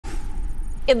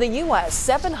In the U.S.,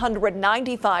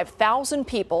 795,000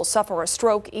 people suffer a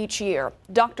stroke each year.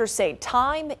 Doctors say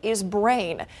time is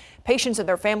brain. Patients and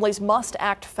their families must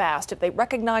act fast if they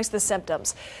recognize the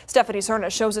symptoms. Stephanie Cerna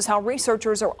shows us how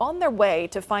researchers are on their way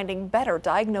to finding better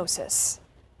diagnosis.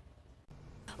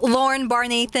 Lauren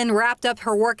Barnathan wrapped up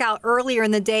her workout earlier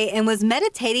in the day and was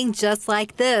meditating just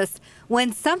like this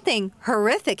when something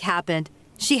horrific happened.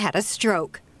 She had a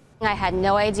stroke. I had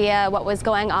no idea what was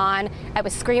going on. I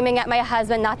was screaming at my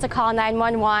husband not to call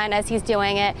 911 as he's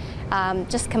doing it.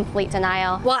 Just complete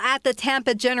denial. While at the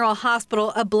Tampa General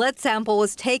Hospital, a blood sample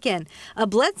was taken. A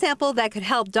blood sample that could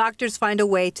help doctors find a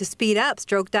way to speed up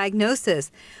stroke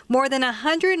diagnosis. More than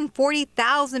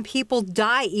 140,000 people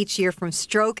die each year from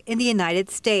stroke in the United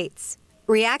States.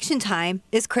 Reaction time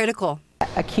is critical.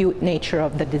 Acute nature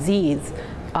of the disease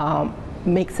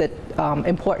makes it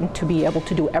important to be able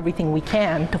to do everything we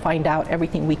can to find out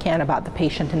everything we can about the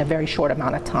patient in a very short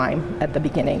amount of time at the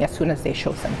beginning, as soon as they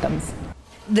show symptoms.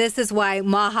 This is why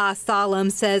Maha Salam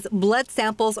says blood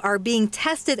samples are being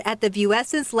tested at the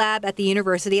Vuescence lab at the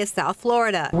University of South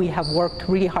Florida. We have worked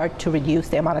really hard to reduce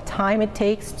the amount of time it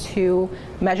takes to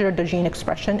measure the gene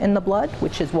expression in the blood,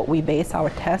 which is what we base our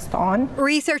test on.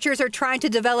 Researchers are trying to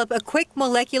develop a quick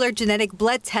molecular genetic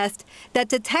blood test that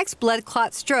detects blood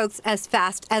clot strokes as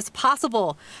fast as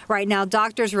possible. Right now,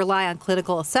 doctors rely on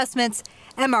clinical assessments,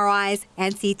 MRIs,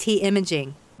 and CT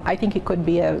imaging. I think it could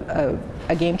be a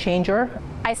game changer.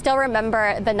 I still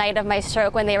remember the night of my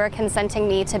stroke when they were consenting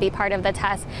me to be part of the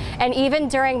test. And even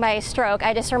during my stroke,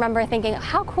 I just remember thinking,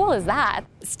 how cool is that?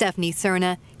 Stephanie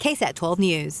Cerna, KSAT 12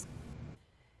 News.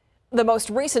 The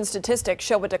most recent statistics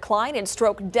show a decline in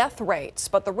stroke death rates,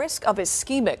 but the risk of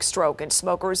ischemic stroke in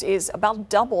smokers is about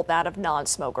double that of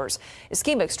non-smokers.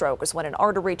 Ischemic stroke is when an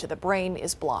artery to the brain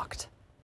is blocked.